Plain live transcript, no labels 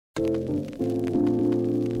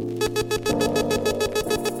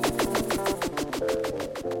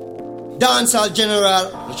Dancehall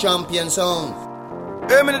General, the champion sound.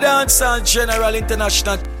 Hey, me the Dancehall General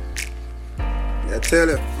International. I tell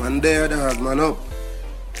you, man there, dog, man up.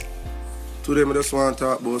 Today I just want to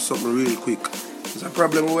talk about something real quick. It's a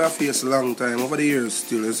problem we have faced a long time, over the years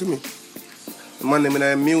still, you see me? The man in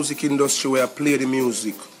the music industry where I play the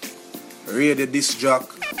music. Radio disc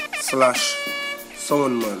jock /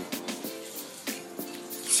 sound man.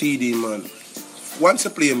 CD man. Once I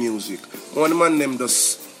play music, one man them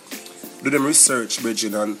just do them research,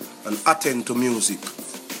 bridging, and attend to music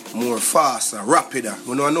more faster, rapider.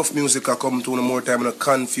 We know enough music I come to no more time, and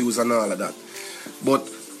confused and all of that. But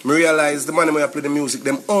I realize the man when I play the music,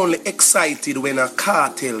 them only excited when a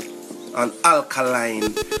Cartel and Alkaline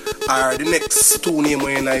or the next two name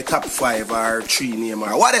in the top 5 or 3 name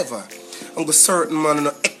or whatever. I'm a certain man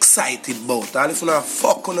not excited about. And if you not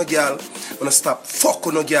fuck on a girl, when I stop fuck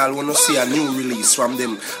on a girl when I see a new release from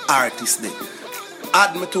them artists there.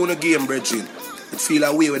 Add me to the game, brethren. It feel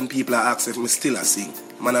a way when people are asking if me still a sing.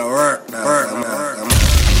 Man, I work.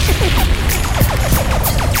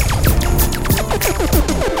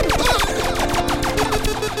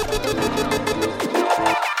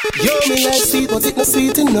 Yo, me like sweet, but it not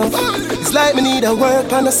sweet enough. It's like me need a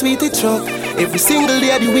work and a sweetie truck. Every single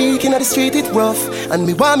day of the week in the street it rough. And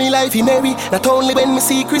me want me life in merry, not only when me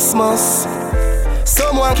see Christmas.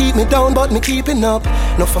 Someone keep me down, but me keeping up.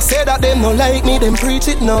 No for say that them no like me, them preach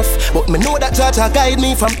it enough. But me know that Jah guide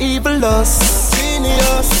me from evil lust.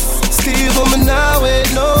 Genius, still but me now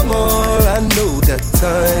wait no more. I know that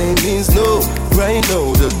time is no. Right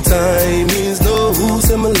now the time is no. Who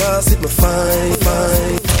say me lost it, me fine.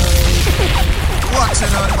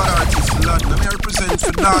 Watching out the bad artists in Laden. I represent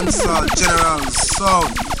for Dancehall Generals. So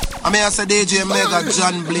I may say DJ Mega,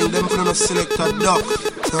 John Bling, them for no selector duck.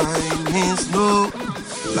 Time is no.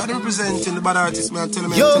 Not representing the bad artists, man. Tell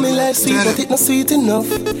me. Yo, me life sweet, but it not sweet enough.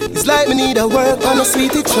 It's like me need a work on a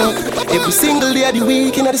sweetie truck. Every single day of the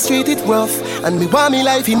week in the street it rough. And me want me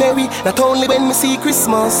life in merry, not only when me see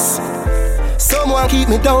Christmas. Someone keep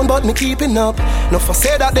me down, but me keeping up. No for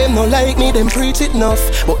say that them no like me, them preach it enough.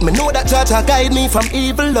 But me know that Jah guide me from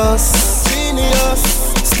evil lust. Genius,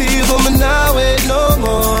 still but me now wait no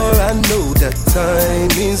more. I know that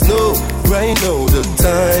time is no. Right now the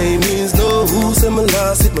time is no. Who say me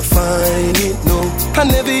lost it, me find it no.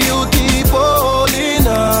 And never you keep holding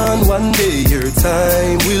on. One day your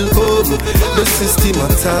time will come. The system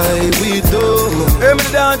of time we don't. Hey, me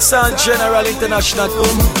the Dancehall General International.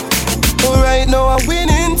 Right now I'm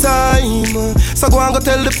winning time. So go and go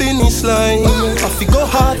tell the finish line. If we go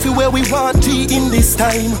hard for where we want to in this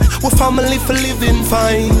time. We're family for living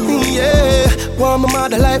fine. Yeah, want my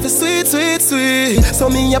mother life is sweet. So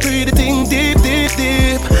me I breathe the thing deep.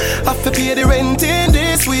 I have to pay the rent in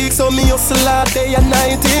this week. So me hustle all day and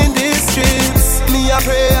night in these streets. Me I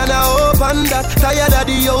pray and I hope and that. Tired of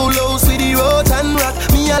the old house with the road and rat.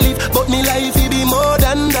 Me I live but me life it be more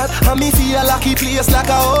than that. And me feel lucky place like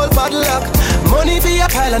a old padlock. Money for a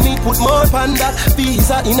pile and me put more pan that.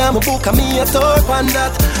 Visa in my book and me a store pan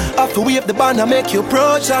that. After wave the band I make you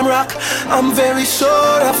approach and rock. I'm very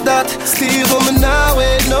sure of that. Still but me now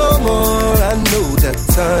wait no more. I know that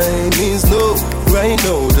time is no. Right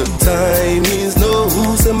now the time is no.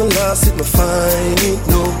 Who say me lost it, me find it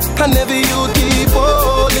no. And never you keep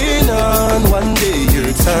holding on. One day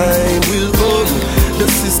your time will come. The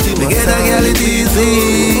system get a girl it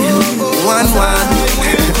easy. One.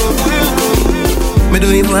 Me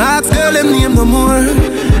don't even ask girl them name no more.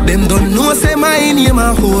 Them don't know say my name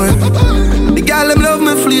a whore. The girl them love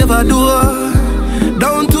me flavor door.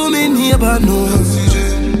 Down to me neighbor knows.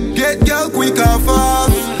 Get girl quick and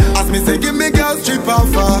fast. As me say give me girl strip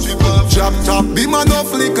and fast. Chop top be man no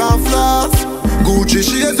flick and flash. Gucci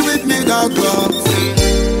shades with me dog gloves.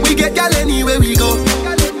 We get girl anywhere we go.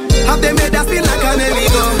 Have them made us feel like a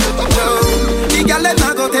merry-go. No, the girl let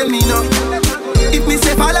not go tell me no. If me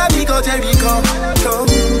say follow me go Jericho. No,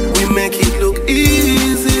 we make it look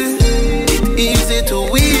easy. It easy to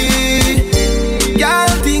win. Girl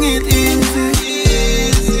think it easy.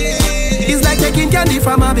 It's like taking candy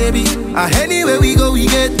from a baby. Anywhere we go we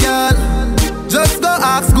get girl. Just go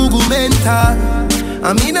ask Google mental.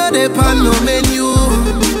 I mean no depend no menu.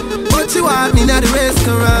 But you want me at the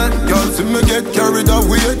restaurant. Girl see me get carried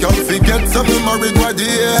away. Girl forget some married body.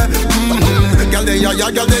 Girl they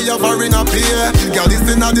are foreign up here. Girl this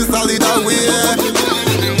in a this solid away.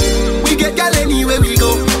 We get girl anywhere we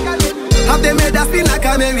go. Have them made us feel like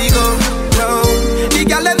a merry-go. No, the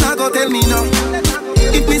girl them not go tell me no.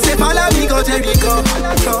 If me say follow me go Jericho.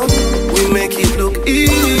 No, we make it look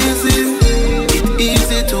easy. It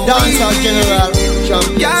easy to Dancehall General,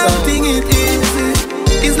 champion Yeah, sound. thing it easy.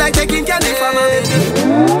 It's like taking candy from a baby.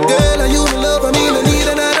 Girl, are you my love? I mean, I need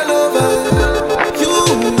another lover. You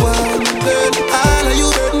want, girl, all of you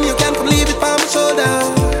burden, you can't come leave it by my shoulder.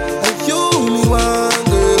 Are you me one,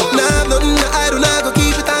 girl? Nah, nothing that I do not go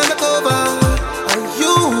keep it undercover. Are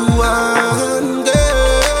you one, girl?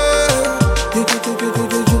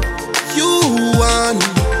 You one.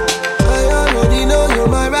 I already know you're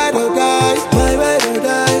my ride or die, my ride or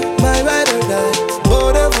die, my ride or die.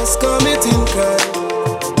 Both of us committing crime,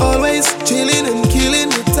 always chilling and killing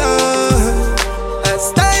the time.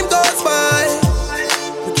 As time goes by,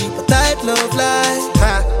 we keep a tight love life.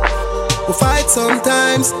 We fight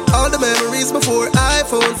sometimes, all the memories before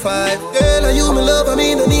iPhone 5. Girl, are you my love? I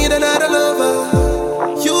mean, I need another lover.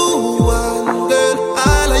 You one, girl,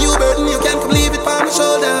 all of you burden, you can't come leave it by my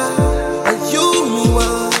shoulder. Are you me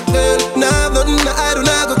one, girl? Nah, nothing that I do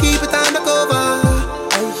not go keep it undercover.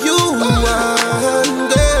 Are you one,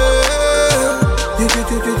 girl?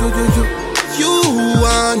 You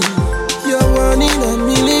one, you're one in a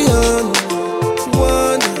million.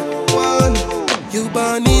 One, you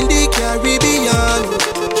born in the Caribbean,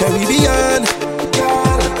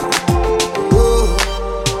 girl. Oh.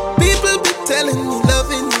 People be telling me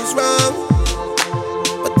loving is wrong,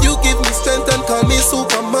 but you give me strength and call me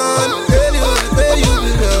Superman. Girl, you right where you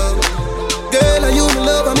belong. Girl, are you my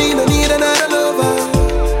love? I mean, I need another lover.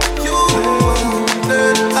 You one,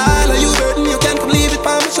 girl, all of you burden, you can't come leave it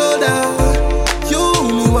by my shoulder. You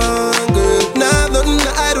me one, girl, nah, nothing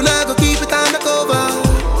that I do not go keep it undercover.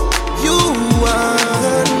 You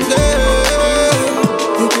one, girl.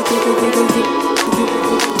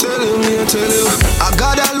 Tell me, I tell you, I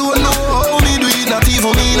got alone know how me do it. Not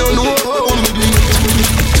even me no know how me do it.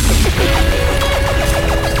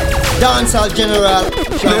 Dancehall General,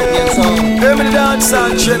 champion sound. Hear me the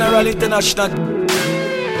Dancehall General International.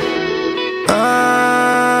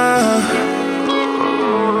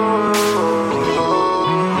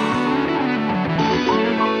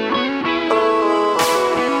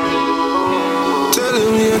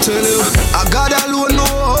 Tell you, I got alone know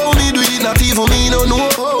how me do it. Not even me no know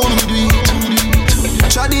how me do it.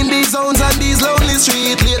 Treading these zones and these lonely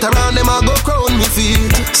streets. Later on them I go crown me feet.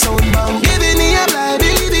 Soundbound, giving me a fly,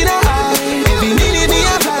 believe in a high. Every minute me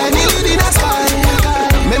a fly, me live in a sky.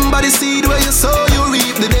 Remember the seed where you sow, you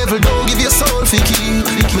reap. The devil don't give your soul for keep.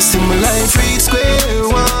 Me see my life reach square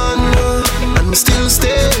one, and me still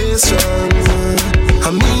stay strong.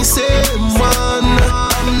 I'm me same one,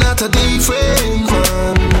 I'm not a different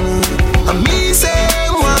man. I'm me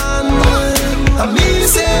same one, I'm me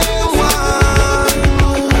same one.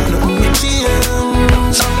 Nothing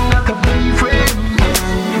change, I'm not a different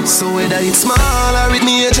man. So whether it's small or it's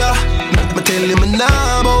major, me tell you me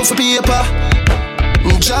nah bow for paper.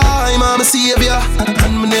 Joy, I'm a savior,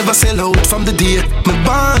 and me never sell out from the day me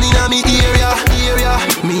born in a me area.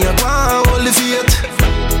 Me a go and hold the faith.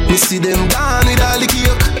 Me see them gone with all the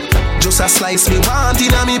cake. Just a slice me want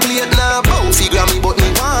in a me plate. Now bow figure me but me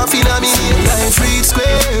want in a me life reach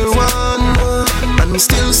square one, and me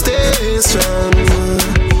still stay strong.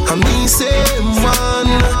 I'm me same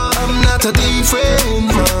one, I'm not a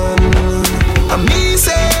different man. I'm me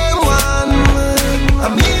same one,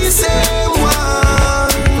 I'm me same one.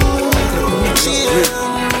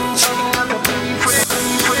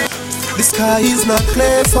 The sky is not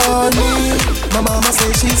clear for me. My mama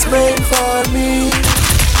says she's praying for me.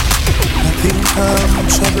 I think I'm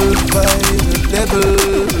troubled by the devil.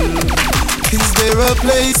 Is there a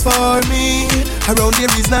place for me? Around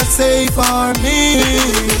here is not safe for me.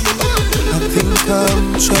 I think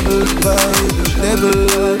I'm troubled by the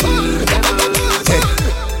devil. Hey.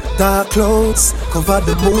 Dark clouds cover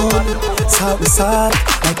the moon. South to south,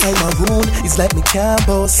 like I'm maroon. It's like me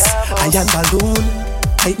campus, I am balloon.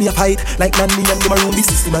 Fight me a fight, like man me and them around the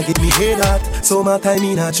system and get me head out. So my time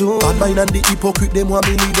in a June. Bad mind and the hypocrite, them want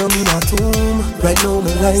me lead them in a tomb. Right now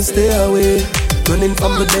my life stay away, running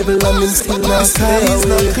from the devil and him still not stay away. The sky is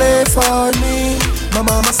not clear for me. My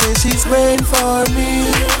mama says she's praying for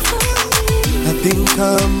me. I think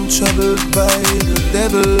I'm troubled by the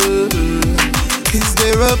devil. Is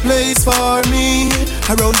there a place for me?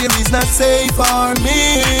 Around here is not safe for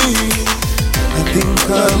me. I think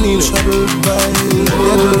I'm in trouble by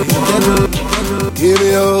the devil. Hear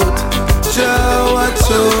me out. Jah watch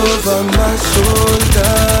over my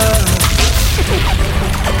shoulder.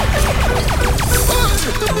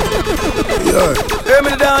 Hear me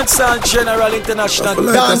the Dancehall General International.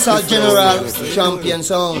 Dancehall General, champion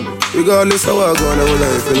sound. Regardless of what I go on in my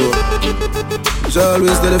life, you know, Jah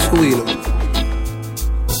always there for we, you know.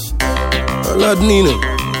 Laden, you know.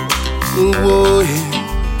 Boy,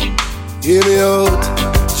 hear me out.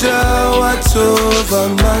 watch over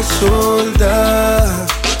my shoulder.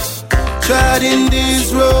 Treading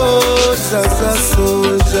these roads as a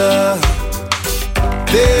soldier.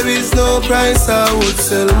 There is no price I would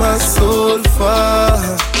sell my soul for.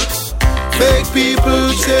 Fake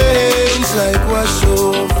people change like wash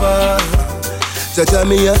over. Jaja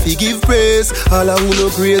me a fi give praise. All I who no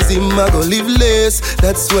praise him I go live less.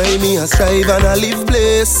 That's why me a strive and I live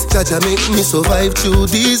blessed. Jaja make me survive through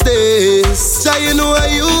these days. Jah you know how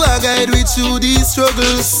you a guide me through these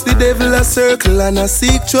struggles. The devil a circle and I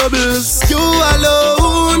seek troubles. You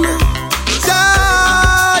alone,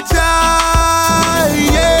 Jah, Jah,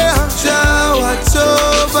 yeah. Jah watch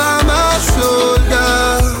over my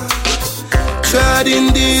shoulder.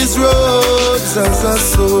 Treading these roads as a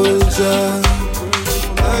soldier.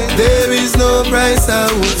 There is no price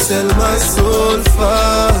I would sell my soul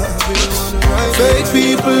for. Fake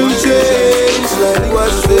people change like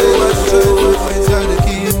what they do. Gotta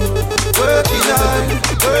keep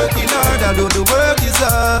working hard, although the work is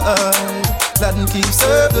hard. Laden keep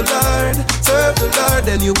serve the Lord,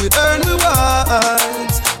 then you will earn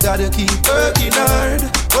rewards. Gotta keep working hard,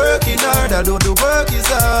 although the work is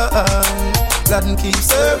hard. Laden keep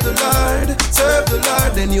serve the Lord,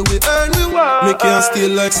 then you will earn reward. Me can't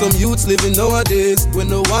steal like some youths living nowadays. When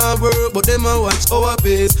no one work, but them a watch our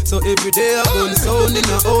pace. So every day I burn sound in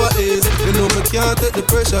our ears. You know me can't take the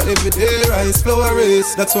pressure, every day rise, flow a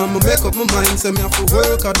race. That's why me make up my mind, say me have to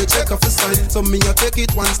work hard to check off the sign. So me I take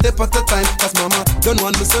it one step at a time. Cause mama don't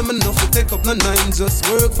want me say me enough to take up the nine. Just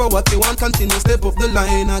work for what you want, continue step up the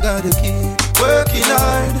line. I gotta keep working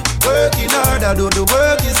hard, although the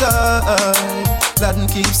work is hard. Laden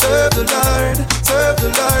keep serve the Lord,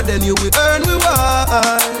 then you will earn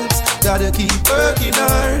rewards. Gotta keep working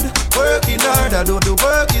hard, although the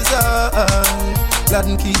work is hard.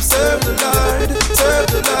 Laden keep serve the Lord,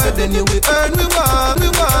 then you will earn reward.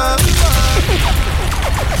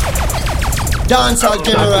 Dancehall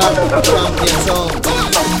General Champion Sound.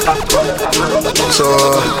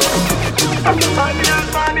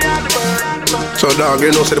 So dog,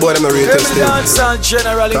 you know, say the boy them not really testing. Dancehall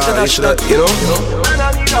General International. You know?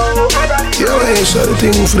 Yeah, ain't sure the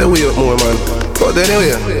thing for the way up more, man. But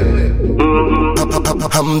anyway, I'm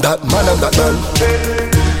that man, I'm that man.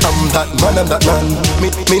 I'm that man, I'm that man. Me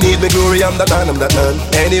need me glory, I'm that man.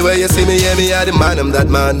 Anyway, you see me, yeah, me, I'm the man, I'm that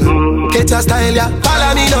man. Catch a style, yeah.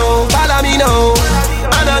 Follow me now. Anna me know.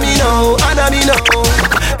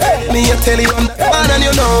 Me I tell you I'm that man and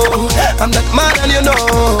you know. I'm that man and you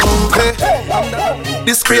know. Hey.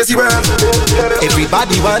 This crazy world,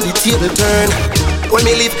 everybody want the table turn. When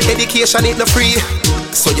me live, education ain't no free.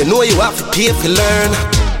 So you know you have to pay to learn.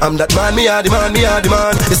 I'm that man, me are the man.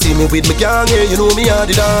 You see me with my gang, yeah, you know me are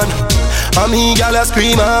the don. I'm he, gal, I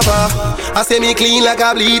scream over. I say me clean like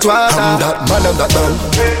a bleach water. I'm that man.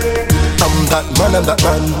 I'm that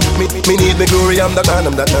man. Me need me glory, I'm that man.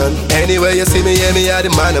 Anyway, you see me, yeah, me are the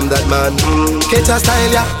man, I'm that man. Catch a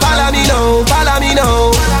style, yeah. Follow me now. Anna me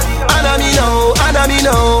know.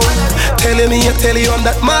 Telling me, I tell you, I'm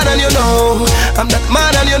that man and you know. I'm that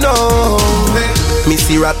man and you know. Me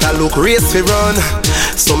see Rata look race me run.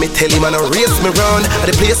 So me tell him I no race me run.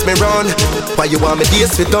 At the place me run. Why you want me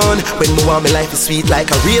days for done? When me want me life is sweet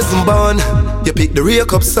like a raisin bun. You pick the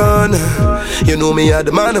rake up, son. You know me are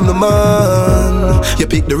the man, I'm the man. You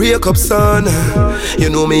pick the rake up, son.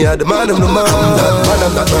 You know me are the man, I'm the man.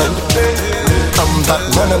 I'm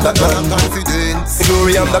that man. Confidence.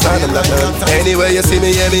 Glory, I'm that man. Anyway, you see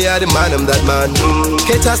me, yeah, me are the man, I'm that man.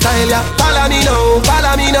 Catch a style, yeah. Follow me now.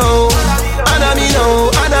 Anna me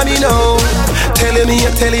know. Telling me,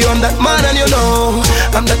 I tell you, I'm that man and you know.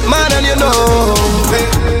 I'm that man and you know.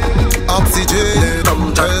 Oxygen,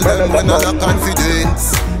 come tell them when I lack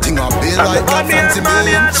confidence. Thing I be like a fancy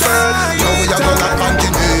bench. Now we are gonna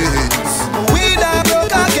continue. We not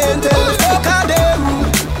broke again, tell the fuck of them.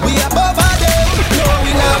 We above them. No,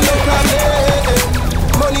 we not no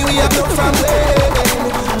problem. Money we have no problem.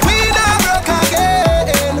 We not broke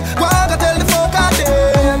again. Wanna tell the fuck of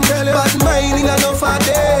them. But mine in enough for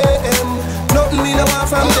them. Nothing we no want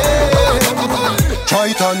from them.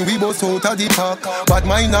 Triton, we both out of the park. But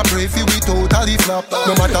mine a pray for we totally flop.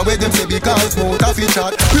 No matter where them say because mouth a fi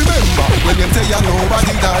chat. Remember when them say you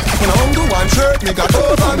nobody that. When I hungry one shirt, me got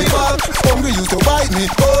over me back. Hungry used to bite me,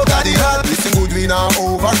 oh God the heart. Listen good, we now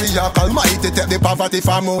overreact. Almighty take the poverty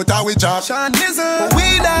from out of we chop.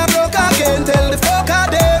 We not broke again, tell the fuck of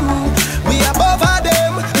them. We above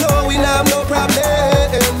them, no we not have no problem.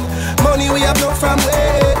 Money we have no from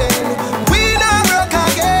them. We not broke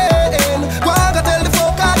again, wanna tell the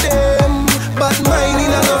fuck of them. But mine in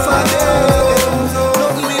enough for them.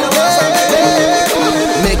 Nothing we not want from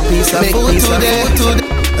them. Make peace a food today.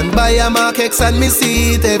 And buy a Mark X and me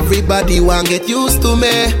see it. Everybody want get used to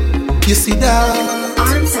me. You see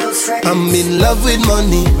that? I'm in love with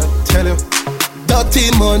money. Tell you,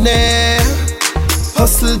 dirty money.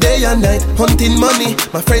 Hustle day and night, hunting money.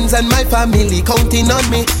 My friends and my family counting on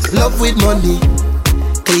me. Love with money,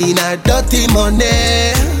 clean or dirty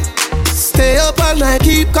money. Stay up all night,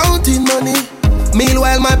 keep counting money.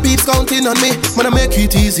 Meanwhile my peeps counting on me. When I make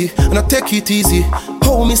it easy, and I take it easy.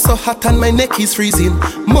 Oh, me so hot and my neck is freezing.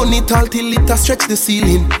 Money tall till it a stretch the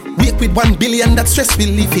ceiling. Wake with 1 billion, that stress we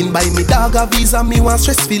living. Buy me dog a visa, me want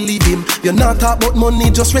stress we living. You're not talk about money,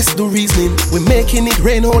 just rest the reasoning. We making it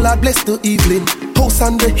rain, oh Lord bless the evening. House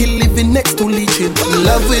on the hill, living next to leeching.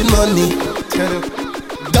 Love with money,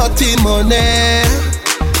 dirty money.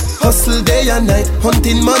 Hustle day and night,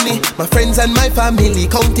 hunting money. My friends and my family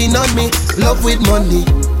counting on me. Love with money,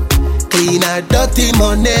 clean or dirty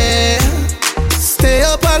money. Stay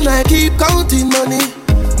up all night, keep counting money.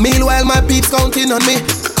 Meanwhile my peeps counting on me.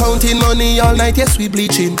 Counting money all night, yes we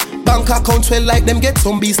bleaching. Bank accounts well like them get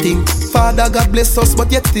some beasting. Father God bless us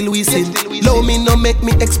but yet still we sin. Love me no make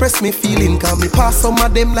me express me feeling. Can me pass some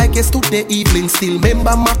of them like yesterday evening. Still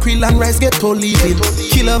remember mackerel and rice get to leaving.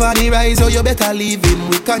 Kill over the rise or you better leave him.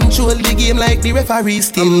 We control the game like the referee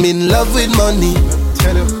still. I'm in love with money,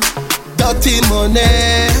 dirty money.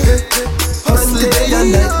 Hustle day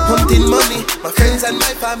and night, hunting money. My friends and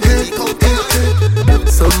my family counting on me.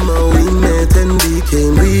 Somehow we met and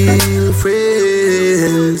became real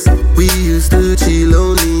friends. We used to chill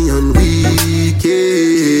only on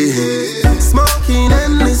weekends, smoking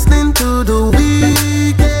and listening to the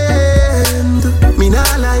weekend. Me nah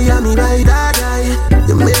lie, me ride or die.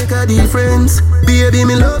 You make a difference, baby.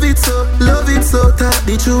 Me love it so, talk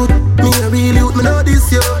the truth. Me a real youth, me know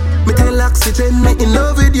this yo. Me tell oxygen, me in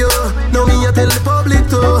love with you. Now me a tell the public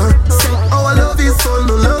too. Say, oh I love is fun,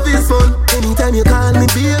 no love is fun. Anytime you call me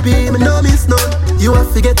baby, me no miss none. You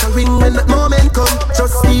have to get a ring when that moment come.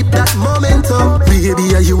 Just keep that momentum.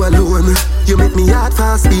 Baby, are you alone? You make me heart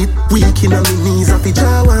fast beat. Weak in on me knees, off the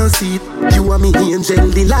jaw one seat. You are me angel,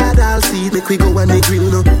 the lad I'll see. Make we go on the grill,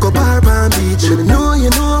 no go bar and beach. You know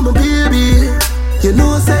my baby. You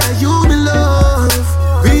know say you me love.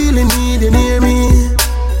 Really need you near me.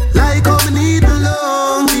 Like how me need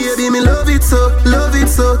belong. Baby, me love it so,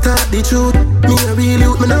 talk the truth. Me a real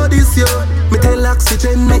youth, me know this yo. Me tell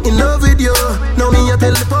oxygen, me in love with you. Now me a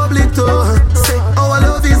tell the public too. Say, oh I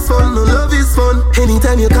love is fun, no love is fun.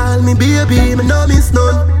 Anytime you call me baby, me no miss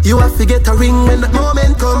none. You have to get a ring when that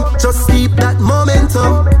moment come. Just keep that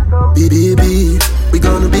momentum. Baby, we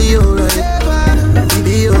gonna be alright. We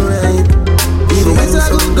be alright. Even when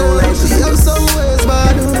some don't like to see us some ways,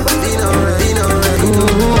 but be alright.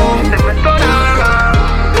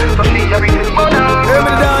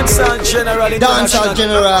 Dancehall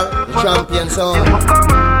General, champion song.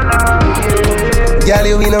 Girl,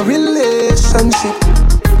 you in a relationship,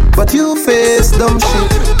 but you face dumb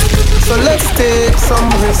shit. So let's take some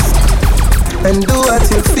risk and do what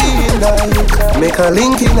you feel like. Make a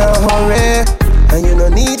link in a hurry, and you no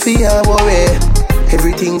need for your worry.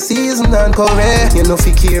 Everything seasoned and correct. You know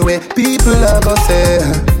fi care where people are gonna say.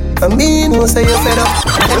 I mean, who say you fed up?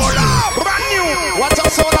 Brand new. What's up,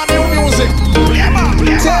 soul and new music?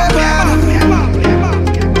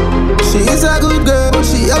 She is a good girl,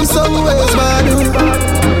 she has some ways, man.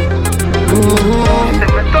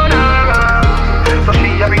 So she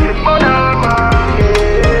a bit fun,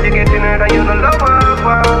 you get in her and you don't love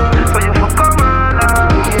her, so you fuck her,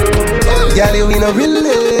 girl, you in a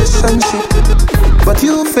relationship, but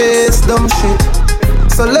you face dumb shit.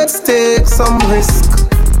 So let's take some risk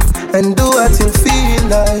and do what you feel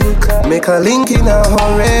like. Make a link in a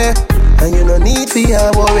hurry, and you no need for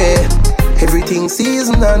your worry. Everything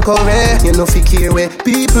seasoned and correct. You know fi care where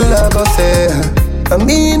people are gonna say. I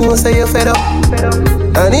mean, who say you fed up?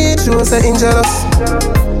 And each who say jealous.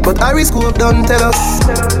 But Harry Scope don't tell us.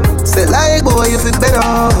 Say like boy you feel better.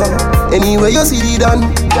 Anyway you see the done.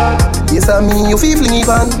 Yes I mean you feel flingy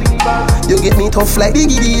pan. You get me tough like the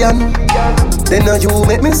Gideon. Then you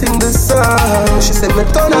make me sing this song. She said me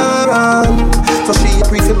turn around, so she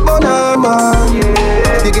prefer burn her man.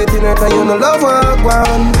 You get in her and you no love her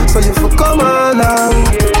one, so you for come along.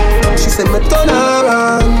 She said me turn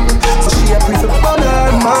around, so she prefer burn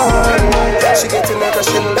her man. She get in her and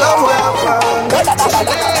she no love her one, so she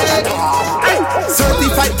let go.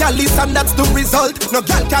 Certified gal is and that's the result. No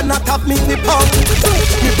gal cannot have me the pump.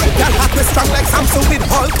 Me break gal heart is strong like Samsung with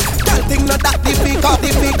Hulk. Gal think not that difficult.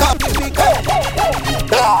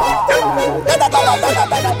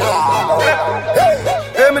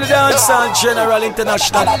 Hey, me the Dancehall General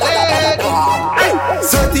International.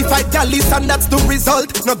 Certified gal is and that's the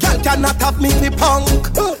result. No gal cannot have me the punk.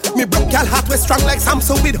 Me broke y'all heart, we strong like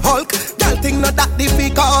Samson with Hulk. Y'all think not that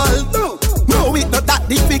difficult. No, it not that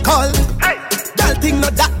difficult. Y'all think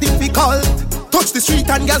not that difficult. Touch the street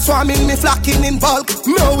and girl swarming me flocking in bulk.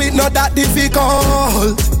 No, it not that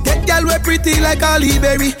difficult. Get girl we pretty like Halle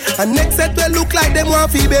Berry, and next set we look like them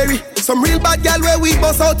want fi berry. Some real bad girl where we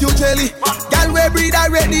bust out your jelly. Girl we breed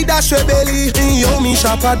already dash your belly. Yo, me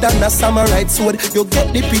sharper than a samurai sword. You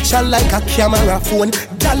get the picture like a camera phone.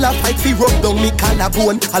 Girl a fight fi rub down me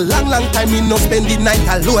collarbone. A long time me no spend the night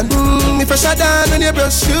alone. Me fresher than when you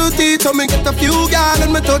brush your teeth. So me get a few girl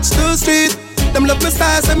and me touch the street. Them love my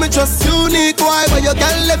style, say me just unique. Why? But your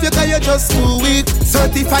girl left you cause you just too weak.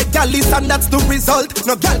 Certified girl is and that's the result.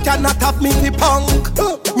 No girl cannot have me fi punk.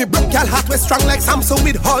 Me broke girl heart, we strong like Samson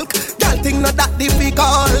with Hulk. Girl think not that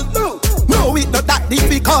difficult. No, it not that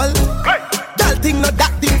difficult. Girl think not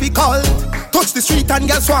that difficult. Touch the street and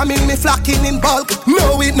girl swarming me flocking in bulk.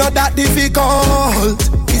 No, it not that difficult.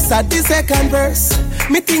 This at the second verse.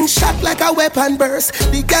 Me think shot like a weapon burst.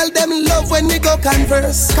 The girl them love when we go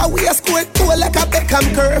converse. Cause we a squirt cool like a Beckham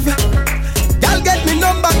curve. Girl get me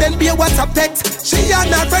number then be a WhatsApp text. She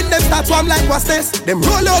and her friend them start swam like what's this. Them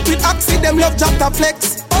roll out with oxy, them love drop the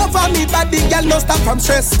flex. Over me body girl no stop from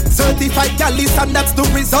stress. Certified girl is and that's the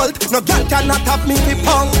result. No girl cannot have me be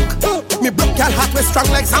punk. Me broke girl heart we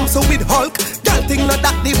strong like Samson with Hulk. Girl think not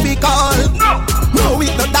that difficult. No,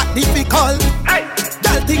 it not that difficult.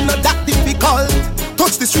 Girl think not that difficult.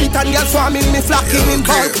 Touch the street and girl swarming me flocking in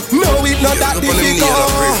bulk. No, it not that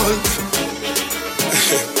difficult.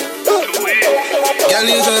 Girl,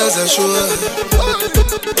 you just a sure,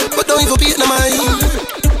 but don't even beat no mind,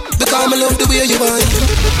 because I love the way you whine.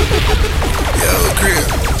 Yo, Crib,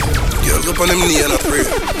 yo, go on them knee and I pray.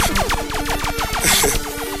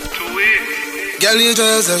 Girl, you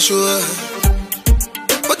just a sure,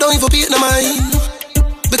 but don't even beat no mind,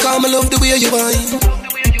 because I love the way you whine.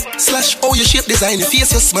 Slash, oh, your shape design, your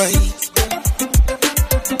face, your smile.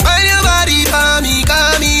 Find your body for me,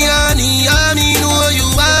 call me, honey, know you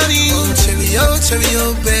want me. Oh, cherry,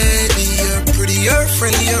 oh, baby, you're pretty, you're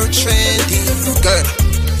friendly, you're trendy. Girl,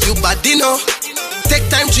 you body no, take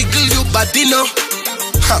time jiggle, you body no.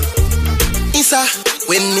 Ha, Isa,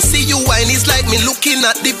 when me see you wine, it's like me looking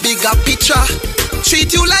at the bigger picture.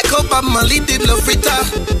 Treat you like up and my little love Rita.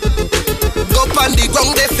 Go on the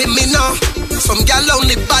ground, they feel me now. Some gal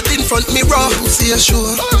only bad in front mirror. See you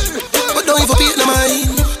sure, but don't even beat no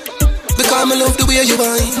mind, because I love the way you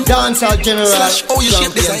whine. Dancehall General Slash, oh, you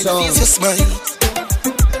shape design, face your smile.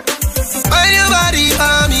 Find your body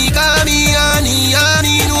for me, call me,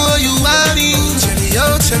 honey, know you want me.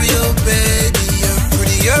 Cherry, oh, baby, you're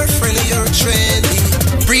pretty, you're friendly, you're trendy.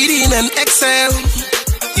 Breathe in and exhale.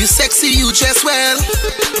 You sexy, you dress well.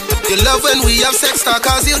 You love when we have sex talk,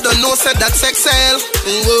 cause you don't know said that sex sell.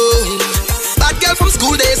 Whoa. Bad girl from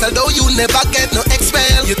school days, although you never get no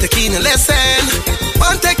expel. You taking a lesson.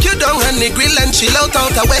 One take you down on the grill and chill out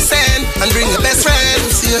a West End and bring your best friend.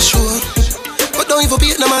 See you sure, but don't even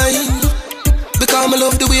beat no mind, because I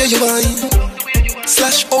love the way you whine.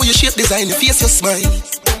 Slash, oh, your shape design, your face, your smile.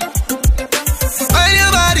 Find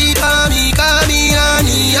your body for me, call me,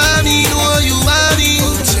 honey, know you want me.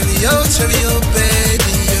 Oh, cherry, oh,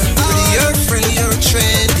 baby, you're pretty, you're friendly, you're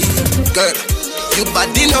trendy. Girl, you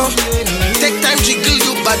body no, take time jiggle,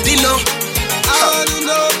 you body no.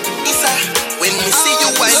 Isa, when we see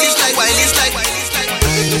you whine, it's like.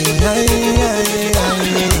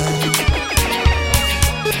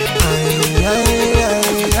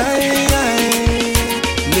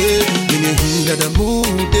 When the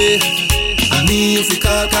mood I mean, if you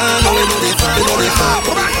can't know it, they find.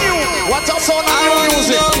 What a sound of new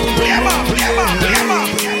music. Play em up.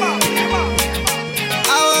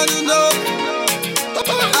 I wanna know.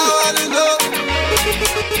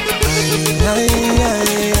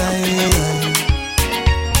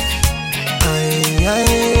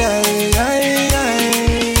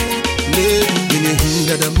 When you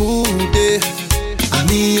hear the mood, I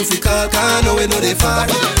mean, if you can't know it, they find.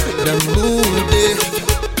 The mood,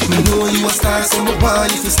 me know you a star, so me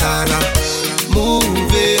want you to start a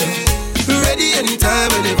movie. Ready anytime,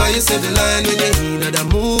 whenever you say the line. When you hear the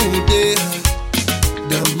mood,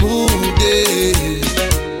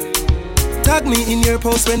 tag me in your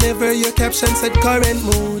post whenever your caption said current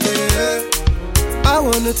mood. I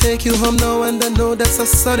wanna take you home now and I know that's a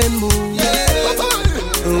sudden move.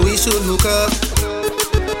 We should hook up,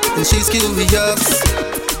 and she's curious.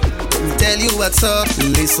 Let me tell you what's up.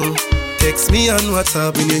 Listen, text me on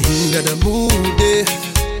WhatsApp when you hear the mood.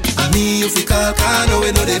 I mean, if you can't know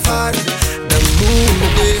it, know they far. The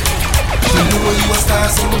mood, you know you a star,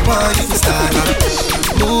 so I want you to start a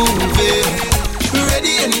movie.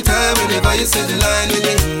 Ready anytime, whenever you say the line.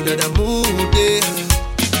 When you hear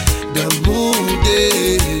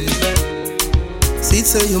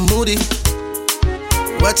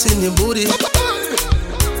watching your booty,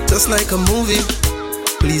 just like a movie.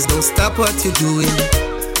 Please don't stop what you're doing.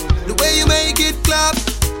 The way you make it clap,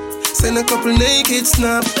 send a couple naked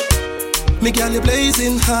snap. Me girl, you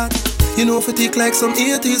blazing hot. You know if it tick like some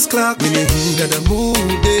 80s clock. When you hear the mood,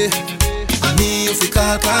 and me if you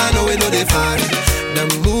call, know we know they far. The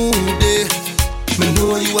mood, me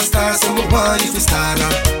know you a star, so me want you to start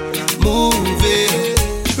up. Move it.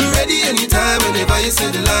 Ready anytime, whenever you say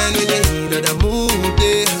the line. When you hear the mood,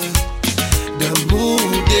 the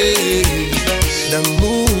mood, the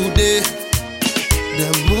mood, the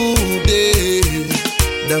mood,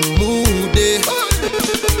 the mood,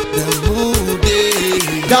 the mood.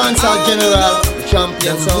 Dancehall General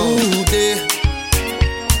Champion Sound.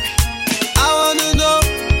 I wanna know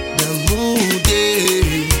the mood.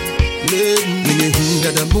 When you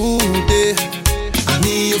hear the mood, and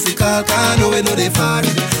me if you call, know we know they far.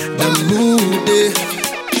 The mood,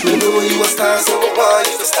 you know you a star, so I want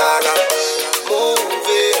you to start up. Move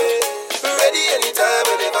it. Ready anytime,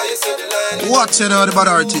 whenever you say the line. Watch it out, the bad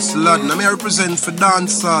artist, Laden. I represent for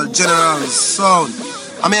Dancehall General Sound.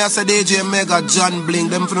 I say DJ Mega, John Bling,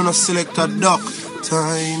 them for no selector duck.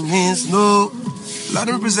 Time is no.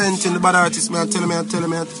 Laden representing the bad artist, man. Tell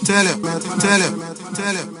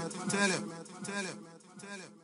you.